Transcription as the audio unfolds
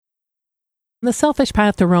The Selfish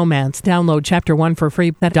Path to Romance. Download Chapter 1 for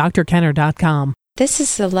free at drkenner.com. This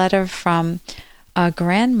is a letter from a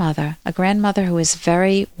grandmother who is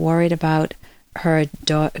very worried about her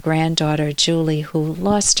granddaughter, Julie, who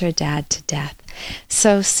lost her dad to death.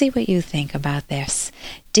 So see what you think about this.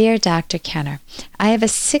 Dear Dr. Kenner, I have a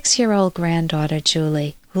 6-year-old granddaughter,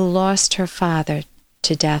 Julie, who lost her father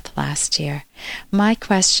to death last year. My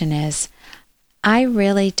question is, I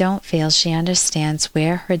really don't feel she understands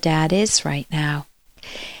where her dad is right now.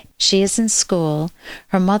 She is in school.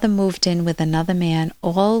 Her mother moved in with another man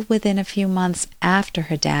all within a few months after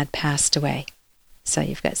her dad passed away. So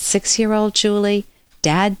you've got 6-year-old Julie,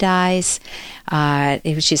 dad dies.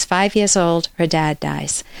 She's 5 years old, her dad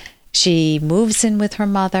dies. She moves in with her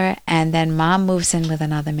mother, and then mom moves in with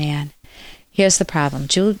another man. Here's the problem.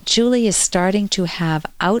 Julie is starting to have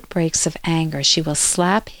outbreaks of anger. She will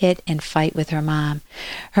slap, hit, and fight with her mom.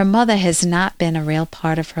 Her mother has not been a real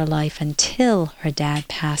part of her life until her dad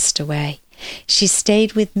passed away. She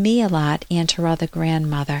stayed with me a lot and her other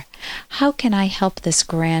grandmother. How can I help this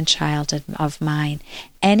grandchild of mine?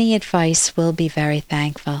 Any advice will be very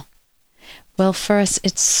thankful. Well, first,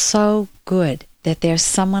 it's so good that there's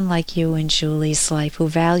someone like you in Julie's life who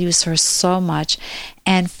values her so much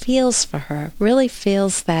and feels for her, really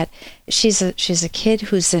feels that she's a kid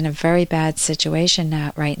who's in a very bad situation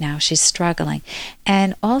right now. She's struggling.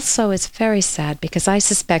 And also it's very sad because I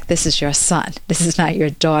suspect this is your son. This is not your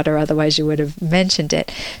daughter, otherwise you would have mentioned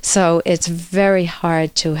it. So it's very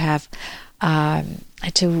hard to have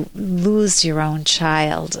to lose your own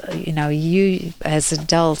child. You know, you as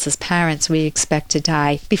adults, as parents, we expect to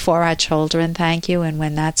die before our children, thank you, and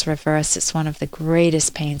when that's reversed, it's one of the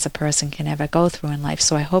greatest pains a person can ever go through in life.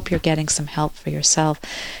 So I hope you're getting some help for yourself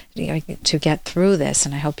to get through this,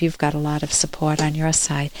 and I hope you've got a lot of support on your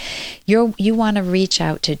side. You want to reach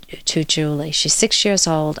out to Julie. She's 6 years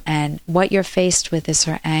old, and what you're faced with is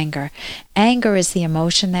her anger. Anger is the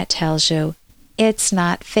emotion that tells you it's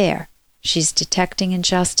not fair. She's detecting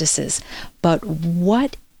injustices. But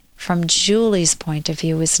what, from Julie's point of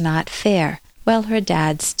view, is not fair? Well, her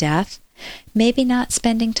dad's death. Maybe not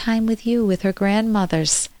spending time with you, with her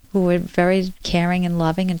grandmothers, who were very caring and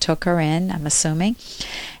loving and took her in, I'm assuming.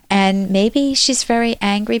 And maybe she's very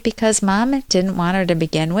angry because mom didn't want her to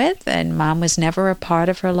begin with, and mom was never a part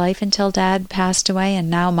of her life until dad passed away, and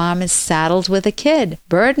now mom is saddled with a kid,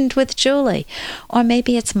 burdened with Julie. Or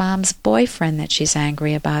maybe it's mom's boyfriend that she's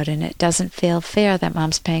angry about, and it doesn't feel fair that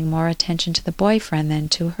mom's paying more attention to the boyfriend than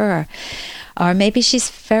to her. Or maybe she's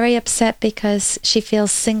very upset because she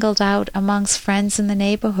feels singled out amongst friends in the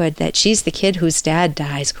neighborhood, that she's the kid whose dad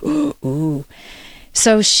dies. Ooh.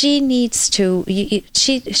 So she needs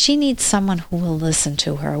someone who will listen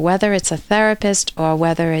to her, whether it's a therapist or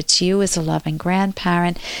whether it's you as a loving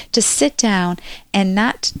grandparent, to sit down and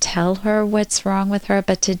not to tell her what's wrong with her,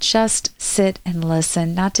 but to just sit and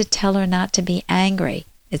listen, not to tell her not to be angry.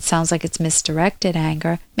 It sounds like it's misdirected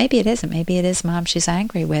anger. Maybe it isn't. Maybe it is mom she's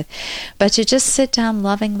angry with. But to just sit down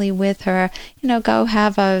lovingly with her, go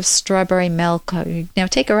have a strawberry milk,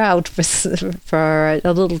 take her out for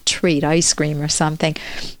a little treat, ice cream or something.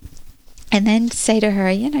 And then say to her,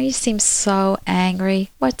 you seem so angry.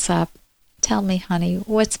 What's up? Tell me, honey,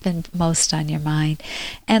 what's been most on your mind?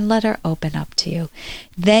 And let her open up to you.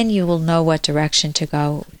 Then you will know what direction to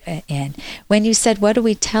go in. When you said, what do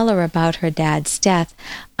we tell her about her dad's death?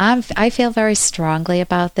 I feel very strongly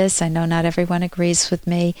about this. I know not everyone agrees with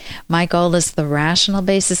me. My goal is the rational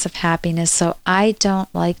basis of happiness, so I don't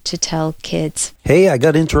like to tell kids. Hey, I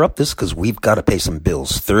got to interrupt this because we've got to pay some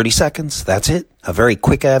bills. 30 seconds, that's it. A very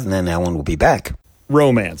quick ad, and then Ellen will be back.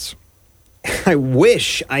 Romance. I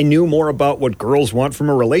wish I knew more about what girls want from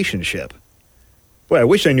a relationship. Boy, I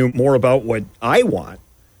wish I knew more about what I want.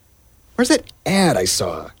 Where's that ad I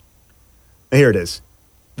saw? Here it is.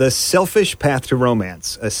 The Selfish Path to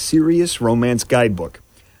Romance, a serious romance guidebook.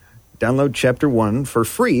 Download Chapter 1 for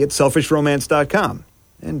free at selfishromance.com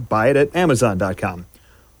and buy it at amazon.com.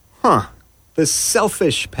 The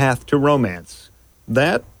Selfish Path to Romance.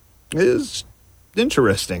 That is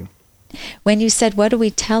interesting. When you said, what do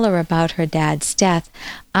we tell her about her dad's death?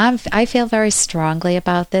 I feel very strongly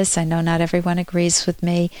about this. I know not everyone agrees with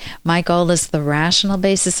me. My goal is the rational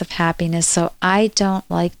basis of happiness, so I don't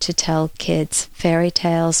like to tell kids fairy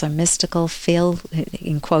tales or mystical,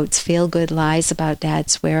 in quotes, feel-good lies about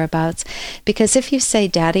dad's whereabouts. Because if you say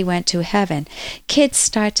daddy went to heaven, kids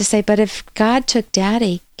start to say, but if God took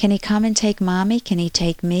daddy, Can he come and take Mommy? Can he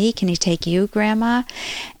take me? Can he take you, Grandma?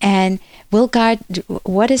 And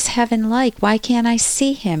what is heaven like? Why can't I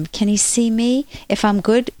see him? Can he see me? If I'm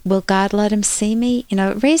good, will God let him see me?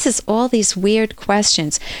 It raises all these weird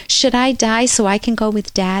questions. Should I die so I can go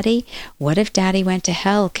with Daddy? What if Daddy went to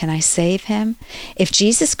hell? Can I save him? If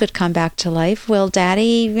Jesus could come back to life, will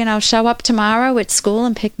Daddy, show up tomorrow at school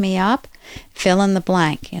and pick me up? Fill in the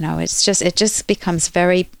blank. It just becomes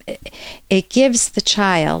it gives the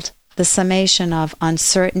child the summation of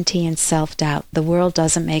uncertainty and self-doubt. The world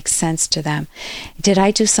doesn't make sense to them. Did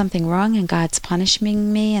I do something wrong and God's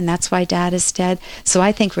punishing me and that's why Dad is dead? So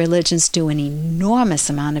I think religions do an enormous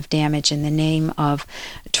amount of damage in the name of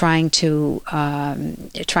trying to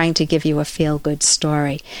give you a feel-good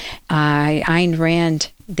story. Ayn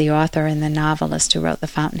Rand, the author and the novelist who wrote The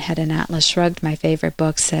Fountainhead and Atlas Shrugged, my favorite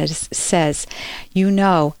book, says,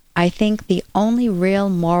 I think the only real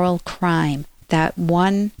moral crime that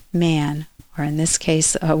one man, or in this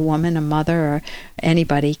case a woman, a mother, or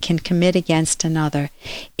anybody, can commit against another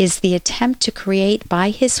is the attempt to create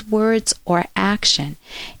by his words or action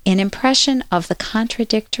an impression of the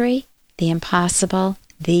contradictory, the impossible,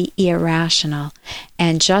 the irrational,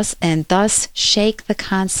 and thus shake the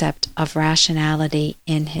concept of rationality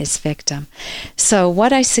in his victim. So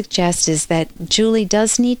what I suggest is that Julie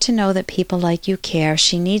does need to know that people like you care.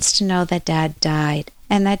 She needs to know that Dad died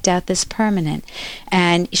and that death is permanent.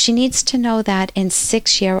 And she needs to know that in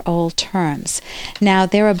 6-year-old terms. Now,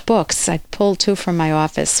 there are books. I pulled 2 from my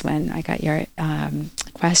office when I got your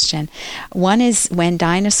question. One is When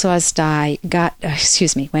Dinosaurs Die,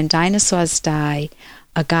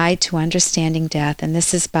 A Guide to Understanding Death, and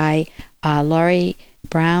this is by Laurie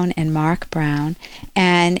Brown and Mark Brown,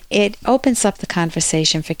 and it opens up the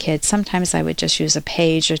conversation for kids. Sometimes I would just use a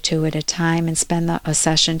page or 2 at a time and spend a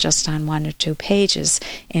session just on 1 or 2 pages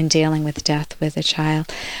in dealing with death with a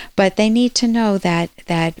child. But they need to know that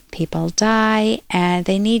people die, and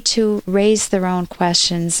they need to raise their own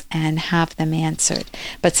questions and have them answered.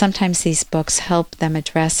 But sometimes these books help them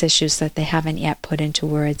address issues that they haven't yet put into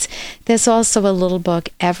words. There's also a little book,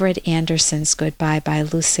 Everett Anderson's Goodbye, by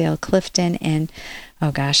Lucille Clifton and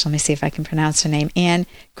let me see if I can pronounce her name, Anne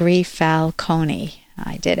Griffalcone.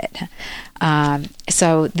 I did it.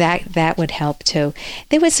 So that would help too.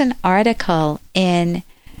 There was an article in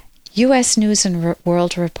U.S. News and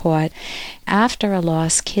World Report, After a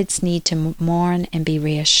Loss, Kids Need to Mourn and Be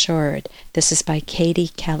Reassured. This is by Katie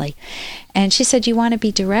Kelly. And she said you want to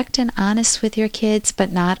be direct and honest with your kids,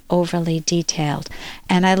 but not overly detailed.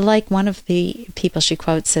 And I like one of the people she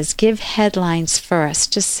quotes says, give headlines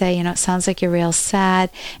first. Just say, it sounds like you're real sad,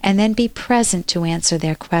 and then be present to answer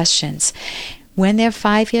their questions. When they're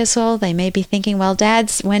 5 years old, they may be thinking, well,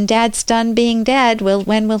 when Dad's done being dead,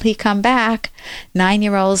 when will he come back?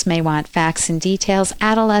 9-year-olds may want facts and details.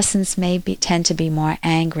 Adolescents may tend to be more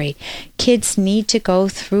angry. Kids need to go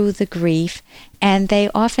through the grief, and they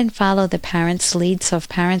often follow the parents' lead. So if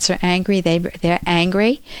parents are angry, they're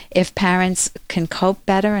angry. If parents can cope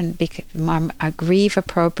better and grieve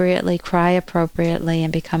appropriately, cry appropriately,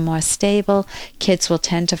 and become more stable, kids will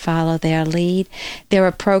tend to follow their lead. There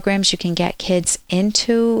are programs you can get kids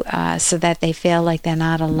into so that they feel like they're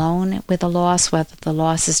not alone with a loss, whether the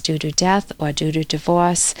loss is due to death or due to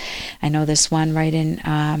divorce. I know this one right in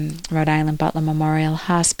Rhode Island Butler Memorial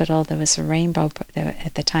Hospital. At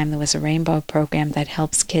the time there was a rainbow program that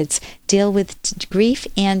helps kids deal with grief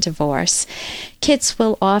and divorce. Kids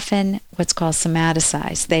will often what's called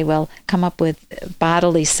somaticize. They will come up with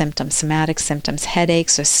bodily symptoms, somatic symptoms,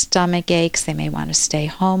 headaches or stomach aches. They may want to stay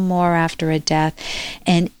home more after a death.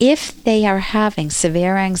 And if they are having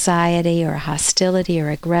severe anxiety or hostility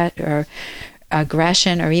or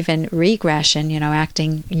aggression or even regression,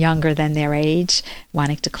 acting younger than their age,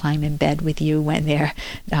 wanting to climb in bed with you when they're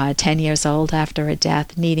 10 years old after a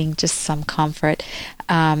death, needing just some comfort.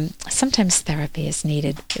 Sometimes therapy is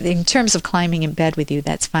needed. In terms of climbing in bed with you,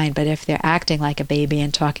 that's fine, but if they're acting like a baby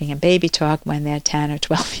and talking in baby talk when they're 10 or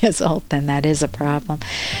 12 years old, then that is a problem.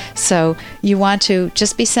 So you want to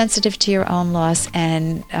just be sensitive to your own loss,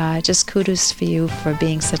 and just kudos for you for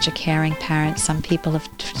being such a caring parent. Some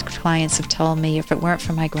clients have told me, if it weren't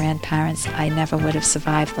for my grandparents, I never would have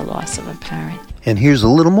survived the loss of a parent. And here's a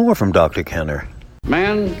little more from Dr. Kenner.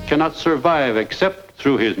 Man cannot survive except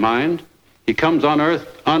through his mind. He comes on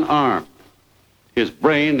earth unarmed. His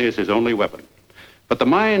brain is his only weapon. But the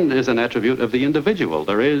mind is an attribute of the individual.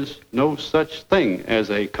 There is no such thing as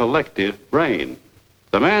a collective brain.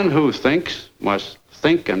 The man who thinks must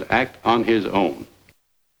think and act on his own.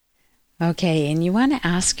 Okay, and you want to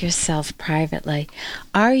ask yourself privately,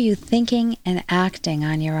 are you thinking and acting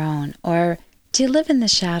on your own? Or do you live in the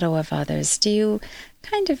shadow of others? Do you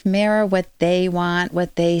kind of mirror what they want,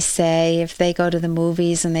 what they say. If they go to the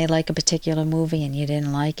movies and they like a particular movie and you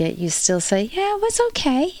didn't like it, you still say, yeah, it was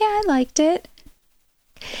okay. Yeah, I liked it.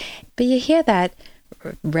 But you hear that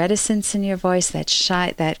reticence in your voice, that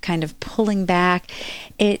shy, that kind of pulling back.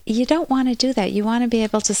 You don't want to do that. You want to be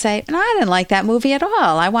able to say, no, I didn't like that movie at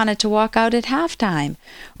all. I wanted to walk out at halftime.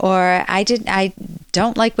 Or I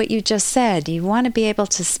don't like what you just said. You want to be able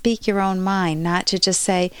to speak your own mind, not to just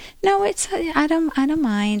say, no, I don't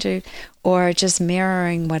mind, or just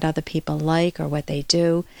mirroring what other people like or what they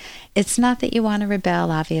do. It's not that you want to rebel.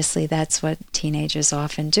 Obviously, that's what teenagers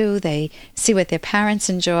often do. They see what their parents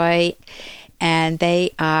enjoy, and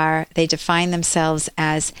they define themselves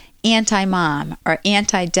as anti-mom or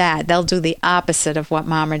anti-dad. They'll do the opposite of what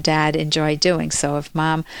mom or dad enjoy doing. So if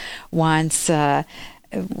mom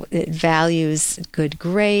values good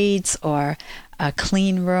grades or a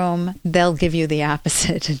clean room, they'll give you the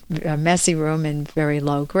opposite, a messy room and very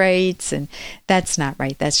low grades. And that's not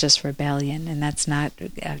right. That's just rebellion, and that's not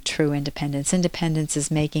true independence. Independence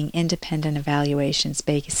is making independent evaluations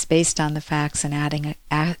based on the facts and acting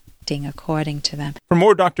according to them. For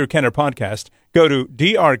more Dr. Kenner podcast, go to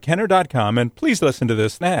drkenner.com and please listen to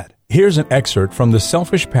this ad. Here's an excerpt from The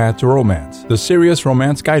Selfish Path to Romance, the Serious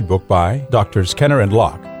Romance Guidebook by Drs. Kenner and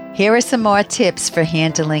Locke. Here are some more tips for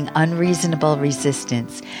handling unreasonable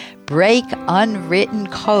resistance. Break unwritten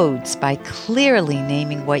codes by clearly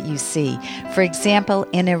naming what you see. For example,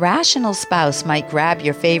 an irrational spouse might grab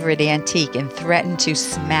your favorite antique and threaten to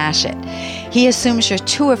smash it. He assumes you're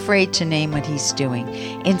too afraid to name what he's doing.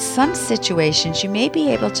 In some situations, you may be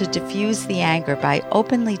able to diffuse the anger by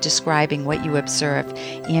openly describing what you observed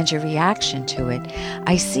and your reaction to it.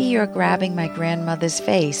 I see you're grabbing my grandmother's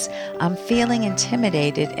face. I'm feeling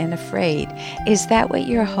intimidated and afraid. Is that what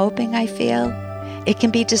you're hoping I feel? It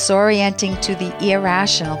can be disorienting to the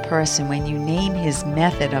irrational person when you name his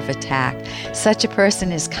method of attack. Such a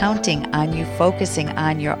person is counting on you focusing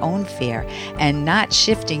on your own fear and not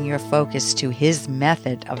shifting your focus to his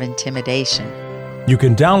method of intimidation. You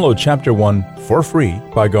can download Chapter 1 for free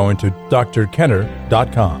by going to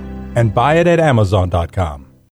drkenner.com and buy it at amazon.com.